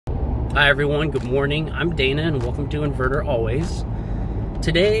Hi everyone, good morning. I'm Dana and welcome to Inverter Always.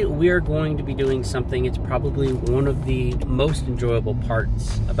 Today we are going to be doing something, it's probably one of the most enjoyable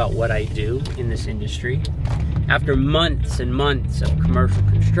parts about what I do in this industry. After months and months of commercial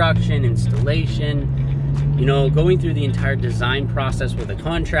construction, installation, going through the entire design process with a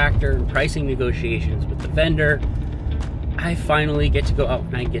contractor and pricing negotiations with the vendor, I finally get to go out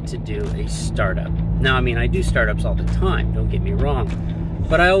and I get to do a startup. Now, I do startups all the time, don't get me wrong.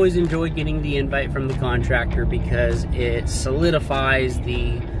 But I always enjoy getting the invite from the contractor because it solidifies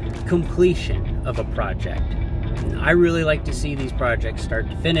the completion of a project. I really like to see these projects start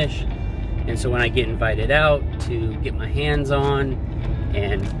to finish, and so when I get invited out to get my hands on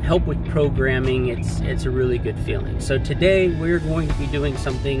and help with programming, it's a really good feeling. So today we're going to be doing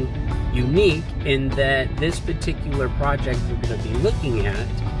something unique in that this particular project we're going to be looking at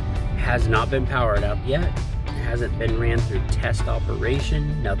has not been powered up yet. Hasn't been ran through test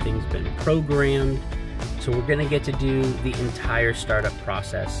operation, nothing's been programmed, so we're going to get to do the entire startup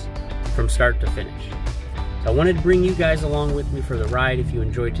process from start to finish. So I wanted to bring you guys along with me for the ride. If you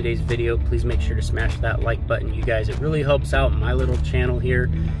enjoyed today's video, please make sure to smash that like button, you guys. It really helps out my little channel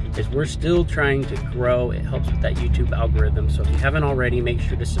here as we're still trying to grow. It helps with that YouTube algorithm, so if you haven't already, make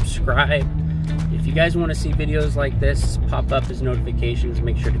sure to subscribe. If you guys want to see videos like this pop up as notifications,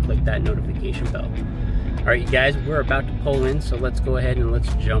 make sure to click that notification bell. Alright you guys, we're about to pull in, so let's go ahead and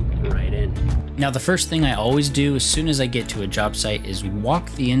let's jump right in. Now the first thing I always do as soon as I get to a job site is walk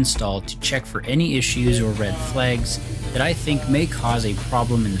the install to check for any issues or red flags that I think may cause a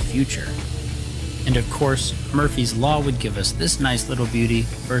problem in the future. And of course, Murphy's Law would give us this nice little beauty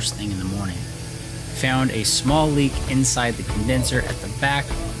first thing in the morning. Found a small leak inside the condenser at the back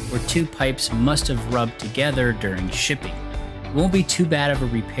where two pipes must have rubbed together during shipping. It won't be too bad of a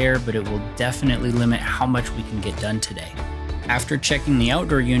repair, but it will definitely limit how much we can get done today. After checking the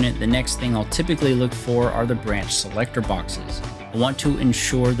outdoor unit, the next thing I'll typically look for are the branch selector boxes. I want to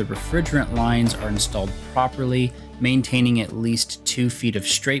ensure the refrigerant lines are installed properly, maintaining at least 2 feet of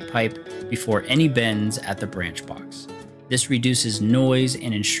straight pipe before any bends at the branch box. This reduces noise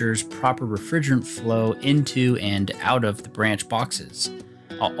and ensures proper refrigerant flow into and out of the branch boxes.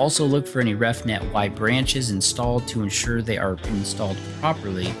 I'll also look for any RefNet Y branches installed to ensure they are installed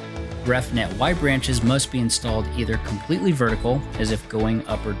properly. RefNet Y branches must be installed either completely vertical, as if going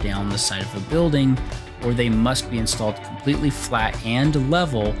up or down the side of a building, or they must be installed completely flat and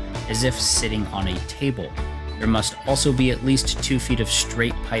level, as if sitting on a table. There must also be at least 2 feet of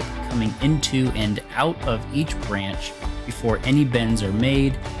straight pipe coming into and out of each branch before any bends are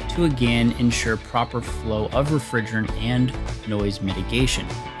made to again ensure proper flow of refrigerant and noise mitigation.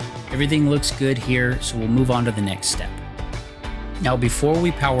 Everything looks good here, so we'll move on to the next step. Now before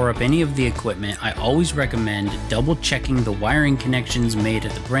we power up any of the equipment, I always recommend double checking the wiring connections made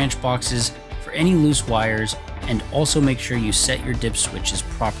at the branch boxes for any loose wires, and also make sure you set your dip switches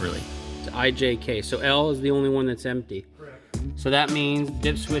properly. IJK, so L is the only one that's empty. Correct. So that means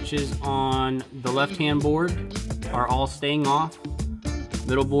dip switches on the left hand board are all staying off.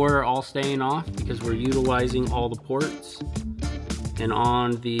 Middle board are all staying off because we're utilizing all the ports. And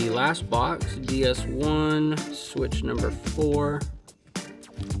on the last box, DS1, switch number 4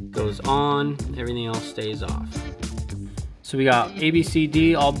 goes on, everything else stays off. So we got A, B, C,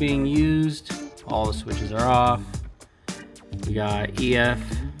 D all being used, all the switches are off. We got E, F,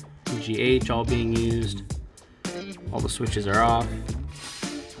 G, H all being used, all the switches are off.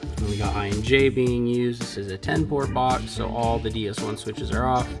 And we got I and J being used. This is a 10-port box, so all the DS1 switches are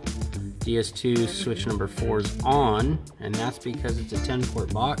off. DS2 switch number 4 is on, and that's because it's a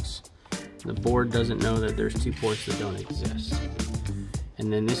 10-port box. The board doesn't know that there's 2 ports that don't exist.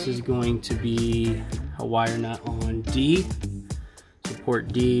 And then this is going to be a wire nut on D. So port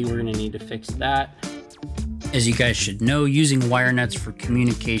D, we're gonna need to fix that. As you guys should know, using wire nuts for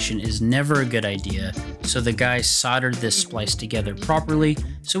communication is never a good idea, so the guys soldered this splice together properly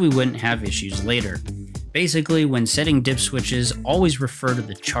so we wouldn't have issues later. Basically, when setting dip switches, always refer to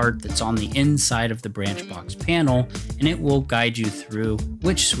the chart that's on the inside of the branch box panel, and it will guide you through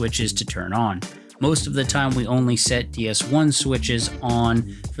which switches to turn on. Most of the time we only set DS1 switches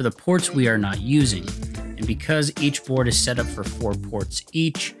on for the ports we are not using. And because each board is set up for 4 ports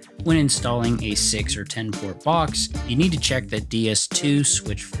each, when installing a 6 or 10 port box, you need to check that DS2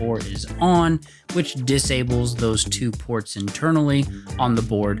 switch 4 is on, which disables those 2 ports internally on the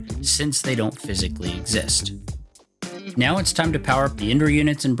board since they don't physically exist. Now it's time to power up the indoor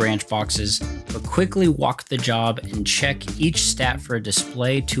units and branch boxes, but quickly walk the job and check each stat for a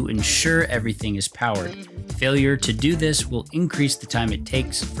display to ensure everything is powered. Failure to do this will increase the time it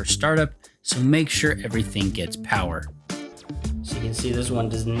takes for startup, so make sure everything gets power. So you can see, this one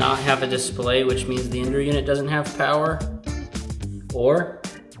does not have a display, which means the indoor unit doesn't have power, or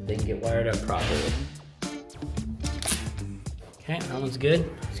didn't get wired up properly. Okay, that one's good.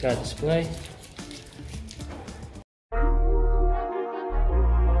 It's got a display.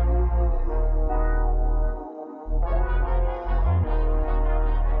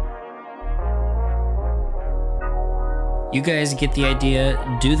 You guys get the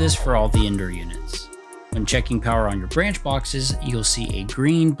idea. Do this for all the indoor units. When checking power on your branch boxes, you'll see a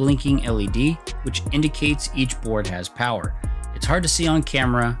green blinking LED, which indicates each board has power. It's hard to see on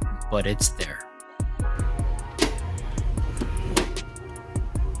camera, but it's there.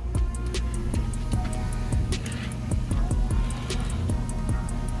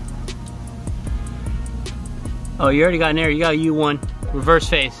 Oh, you already got an error. You got a U1, reverse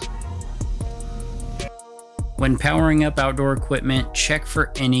phase. When powering up outdoor equipment, check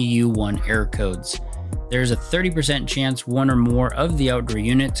for any U1 error codes. There's a 30% chance one or more of the outdoor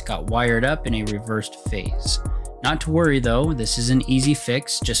units got wired up in a reversed phase. Not to worry though, this is an easy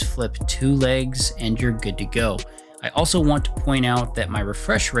fix, just flip 2 legs and you're good to go. I also want to point out that my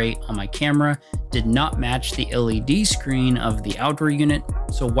refresh rate on my camera did not match the LED screen of the outdoor unit,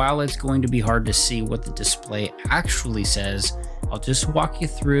 so while it's going to be hard to see what the display actually says, I'll just walk you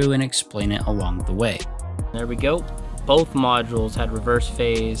through and explain it along the way. There we go. Both modules had reverse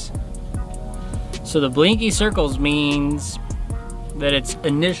phase. So the blinky circles means that it's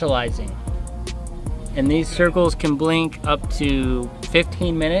initializing. And these circles can blink up to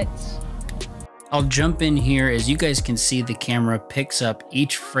 15 minutes. I'll jump in here. As you guys can see, the camera picks up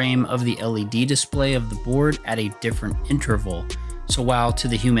each frame of the LED display of the board at a different interval. So while to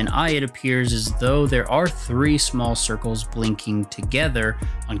the human eye it appears as though there are 3 small circles blinking together,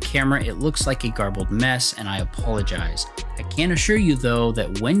 on camera it looks like a garbled mess, and I apologize. I can assure you though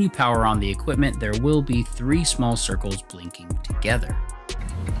that when you power on the equipment, there will be 3 small circles blinking together.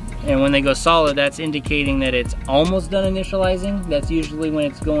 And when they go solid, that's indicating that it's almost done initializing. That's usually when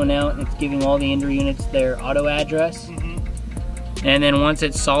it's going out and it's giving all the indoor units their auto address. And then once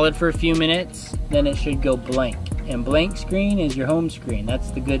it's solid for a few minutes, then it should go blank. And blank screen is your home screen. That's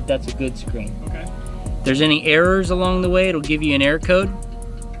a good screen. Okay. If there's any errors along the way, it'll give you an error code.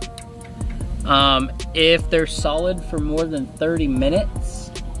 If they're solid for more than 30 minutes,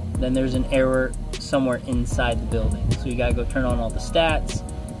 then there's an error somewhere inside the building. So you gotta go turn on all the stats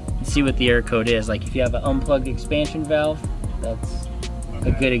and see what the error code is. Like if you have an unplugged expansion valve, that's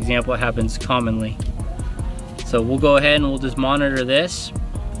a good example. It happens commonly. So we'll go ahead and we'll just monitor this.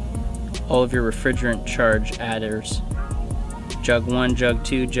 All of your refrigerant charge adders. Jug 1, Jug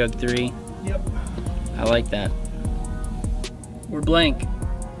 2, Jug 3. Yep. I like that. We're blank.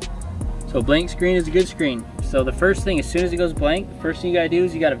 So blank screen is a good screen. So the first thing, as soon as it goes blank, the first thing you gotta do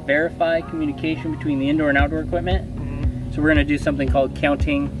is you gotta verify communication between the indoor and outdoor equipment. So we're gonna do something called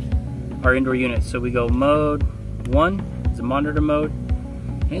counting our indoor units. So we go mode 1, it's a monitor mode.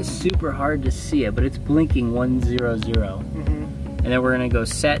 And it's super hard to see it, but it's blinking 100. And then we're gonna go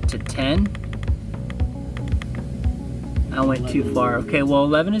set to 10. I went too far. Okay, well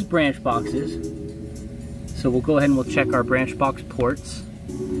 11 is branch boxes. So we'll go ahead and we'll check our branch box ports.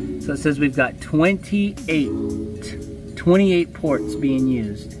 So it says we've got 28 ports being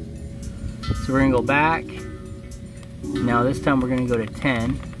used. So we're gonna go back. Now this time we're gonna go to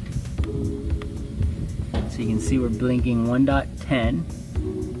 10. So you can see we're blinking 1.10.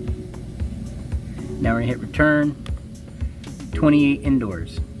 Now we're gonna hit return. 28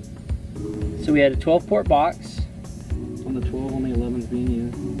 indoors. So we had a 12 port box. On the 12, only 11 is being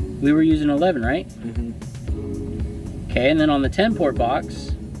used. We were using 11, right? Okay, and then on the 10 port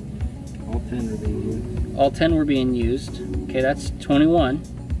box, all 10 are being used. All 10 were being used. Okay, that's 21.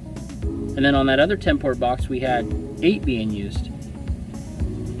 And then on that other 10 port box, we had 8 being used.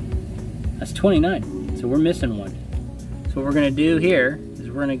 That's 29. So we're missing one. So what we're gonna do here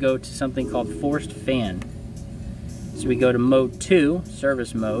is we're gonna go to something called forced fan. So we go to mode 2,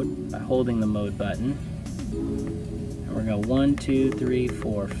 service mode, by holding the mode button. And we're gonna go 1, 2, 3,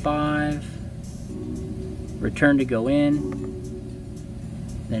 4, 5. Return to go in.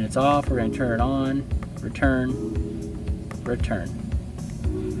 Then it's off, we're gonna turn it on. Return, return.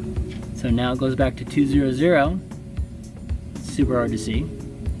 So now it goes back to 200. It's super hard to see,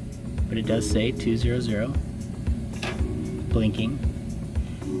 but it does say 200. Blinking.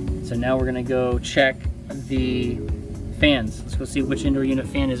 So now we're gonna go check the fans. Let's go see which indoor unit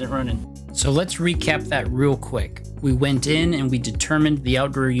fan isn't running. So let's recap that real quick. We went in and we determined the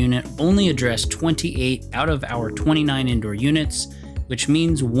outdoor unit only addressed 28 out of our 29 indoor units, which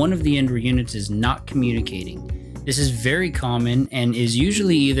means one of the indoor units is not communicating. This is very common and is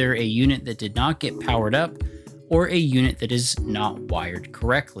usually either a unit that did not get powered up or a unit that is not wired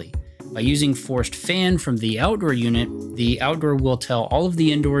correctly. By using forced fan from the outdoor unit, the outdoor will tell all of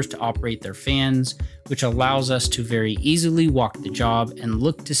the indoors to operate their fans, which allows us to very easily walk the job and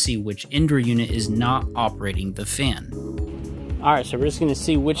look to see which indoor unit is not operating the fan. All right, so we're just gonna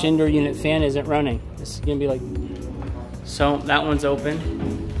see which indoor unit fan isn't running. This is gonna be like, so that one's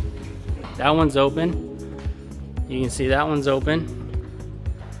open. That one's open. You can see that one's open.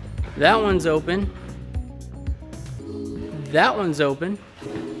 That one's open. That one's open.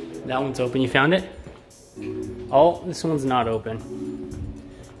 That one's open. You found it? Oh, this one's not open.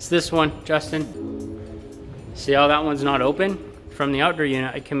 It's this one, Justin. See how that one's not open? From the outdoor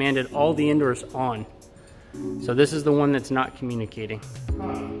unit, I commanded all the indoors on. So this is the one that's not communicating.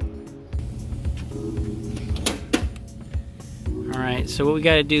 All right, so what we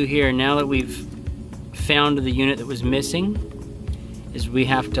gotta do here, now that we've found the unit that was missing, is we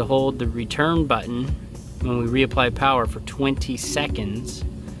have to hold the return button when we reapply power for 20 seconds.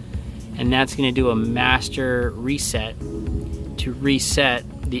 And that's gonna do a master reset to reset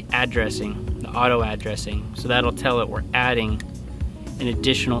the addressing, the auto addressing. So that'll tell it we're adding an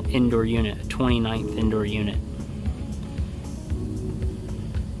additional indoor unit, a 29th indoor unit.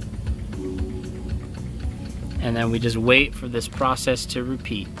 And then we just wait for this process to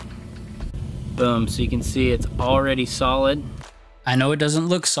repeat. Boom, so you can see it's already solid. I know it doesn't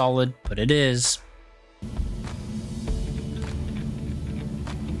look solid, but it is.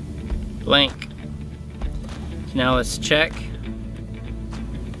 Blank. So now let's check.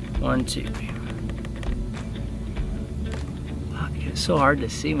 1, 2. Wow, it's so hard to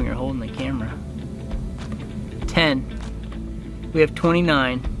see when you're holding the camera. 10. We have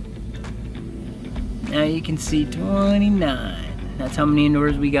 29. Now you can see 29. That's how many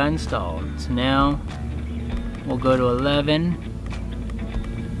indoors we got installed. So now we'll go to 11.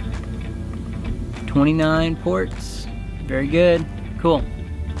 29 ports. Very good. Cool.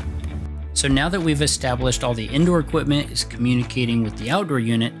 So now that we've established all the indoor equipment is communicating with the outdoor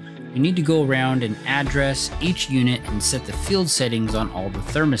unit, we need to go around and address each unit and set the field settings on all the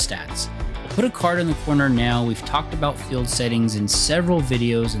thermostats. I'll put a card in the corner now. We've talked about field settings in several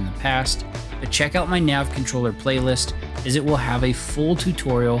videos in the past, but check out my nav controller playlist as it will have a full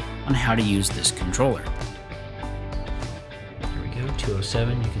tutorial on how to use this controller. There we go,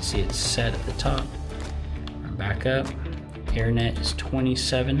 207, you can see it's set at the top. Run back up. AirNet is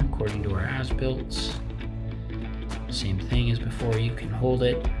 27 according to our as-builts. Same thing as before, you can hold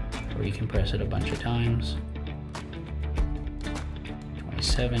it or you can press it a bunch of times.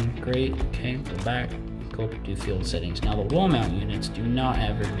 27, great. Okay, go back, go do field settings. Now the wall mount units do not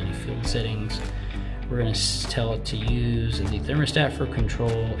have very many field settings. We're going to tell it to use the thermostat for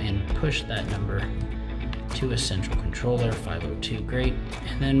control and push that number to a central controller, 502, great.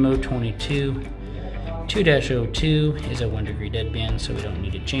 And then mode 22. 2-02 is a 1 degree deadband, so we don't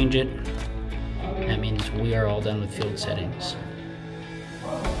need to change it. That means we are all done with field settings.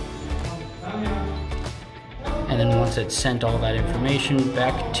 And then once it's sent all that information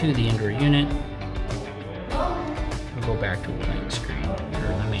back to the indoor unit, we'll go back to a blank screen, or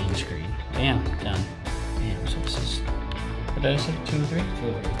the main screen. Bam, done. Bam, so this is, what did I say, 2 and 3? 2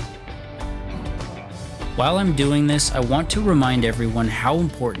 and 3. While I'm doing this, I want to remind everyone how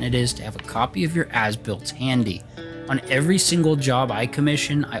important it is to have a copy of your as-built handy. On every single job I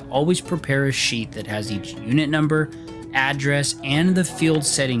commission, I always prepare a sheet that has each unit number, address, and the field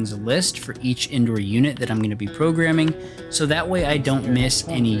settings list for each indoor unit that I'm going to be programming, so that way I don't miss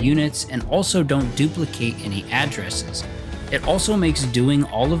any units and also don't duplicate any addresses. It also makes doing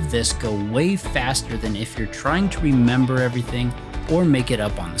all of this go way faster than if you're trying to remember everything or make it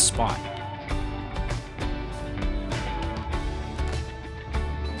up on the spot.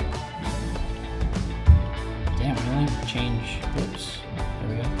 Change, whoops, there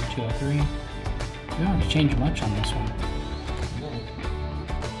we go, 203. We don't have to change much on this one.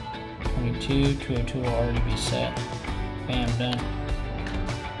 22, 202 will already be set. Bam, done.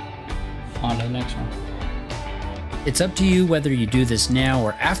 On to the next one. It's up to you whether you do this now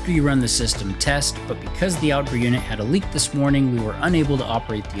or after you run the system test, but because the outdoor unit had a leak this morning, we were unable to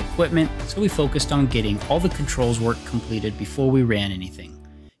operate the equipment, so we focused on getting all the controls work completed before we ran anything.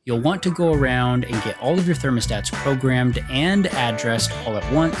 You'll want to go around and get all of your thermostats programmed and addressed all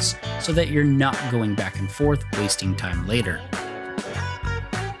at once so that you're not going back and forth wasting time later.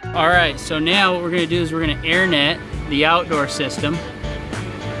 All right, so now what we're gonna do is we're gonna AirNet the outdoor system.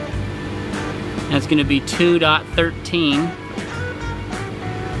 That's gonna be 2.13.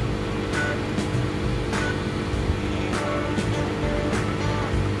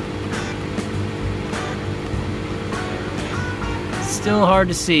 Still hard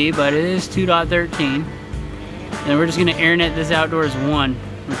to see, but it is 2.13. And we're just gonna AirNet this outdoors 1.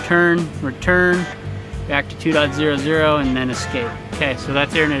 Return, return, back to 2.00, and then escape. Okay, so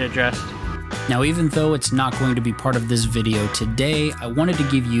that's AirNet addressed. Now, even though it's not going to be part of this video today, I wanted to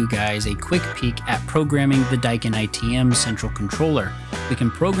give you guys a quick peek at programming the Daikin ITM central controller. We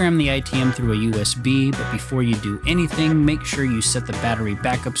can program the ITM through a USB, but before you do anything, make sure you set the battery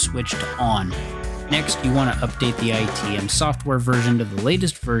backup switch to on. Next, you want to update the ITM software version to the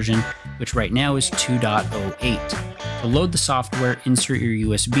latest version, which right now is 2.08. To load the software, insert your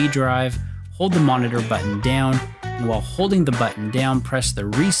USB drive, hold the monitor button down, and while holding the button down, press the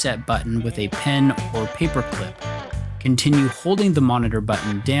reset button with a pen or paper clip. Continue holding the monitor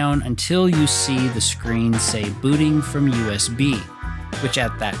button down until you see the screen say booting from USB, which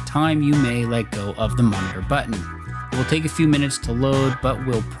at that time you may let go of the monitor button. It will take a few minutes to load, but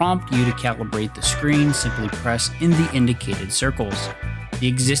will prompt you to calibrate the screen. Simply press in the indicated circles. The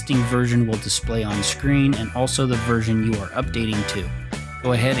existing version will display on screen and also the version you are updating to.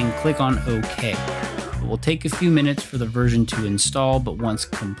 Go ahead and click on OK. It will take a few minutes for the version to install, but once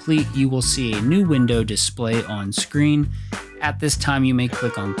complete, you will see a new window display on screen. At this time, you may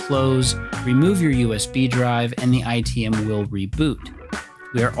click on Close, remove your USB drive, and the ITM will reboot.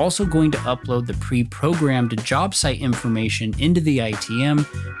 We are also going to upload the pre-programmed job site information into the ITM,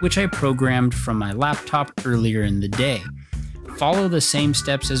 which I programmed from my laptop earlier in the day. Follow the same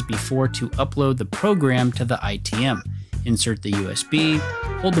steps as before to upload the program to the ITM. Insert the USB,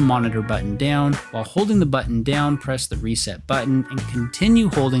 hold the monitor button down. While holding the button down, press the reset button and continue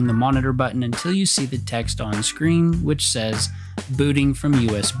holding the monitor button until you see the text on screen which says booting from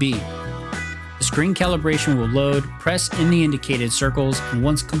USB. The screen calibration will load, press in the indicated circles, and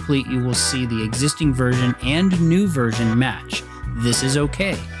once complete you will see the existing version and new version match. This is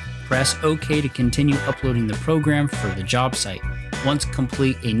OK. Press OK to continue uploading the program for the job site. Once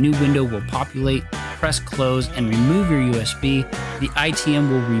complete, a new window will populate. Press close and remove your USB. The ITM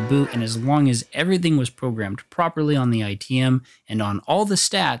will reboot, and as long as everything was programmed properly on the ITM and on all the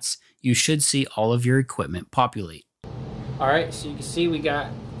stats, you should see all of your equipment populate. All right, so you can see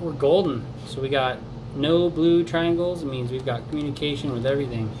we're golden. So we got no blue triangles. It means we've got communication with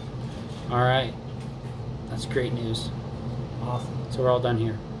everything. All right, that's great news. Awesome. So we're all done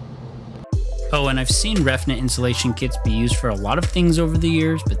here. Oh, and I've seen RefNet installation kits be used for a lot of things over the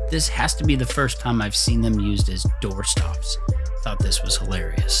years, but this has to be the first time I've seen them used as door stops. Thought this was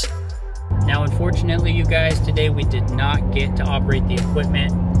hilarious. Now, unfortunately, you guys, today we did not get to operate the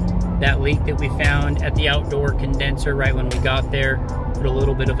equipment. That leak that we found at the outdoor condenser right when we got there put a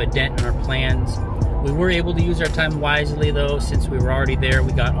little bit of a dent in our plans. We were able to use our time wisely though, since we were already there.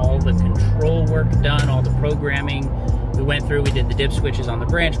 We got all the control work done, all the programming. We went through, we did the dip switches on the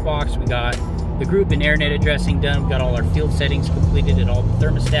branch box, we got the group and AirNet addressing done, we got all our field settings completed and all the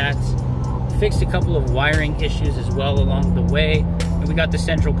thermostats. Fixed a couple of wiring issues as well along the way, and we got the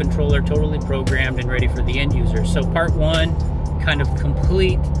central controller totally programmed and ready for the end user. So part 1, kind of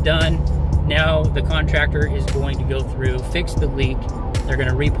complete, done. Now the contractor is going to go through, fix the leak. They're going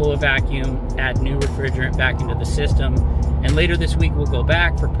to re-pull a vacuum, add new refrigerant back into the system, and later this week we'll go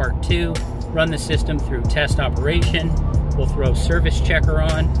back for part 2, run the system through test operation. We'll throw service checker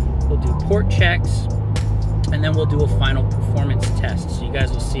on, we'll do port checks, and then we'll do a final performance test. So you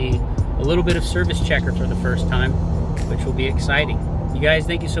guys will see a little bit of service checker for the first time, which will be exciting. You guys,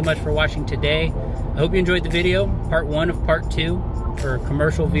 thank you so much for watching today. I hope you enjoyed the video, part 1 of part 2 for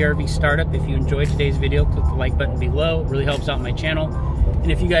commercial VRV startup. If you enjoyed today's video, click the like button below. It really helps out my channel.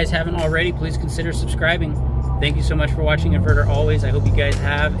 And if you guys haven't already, please consider subscribing. Thank you so much for watching Inverter Always. I hope you guys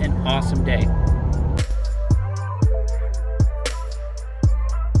have an awesome day.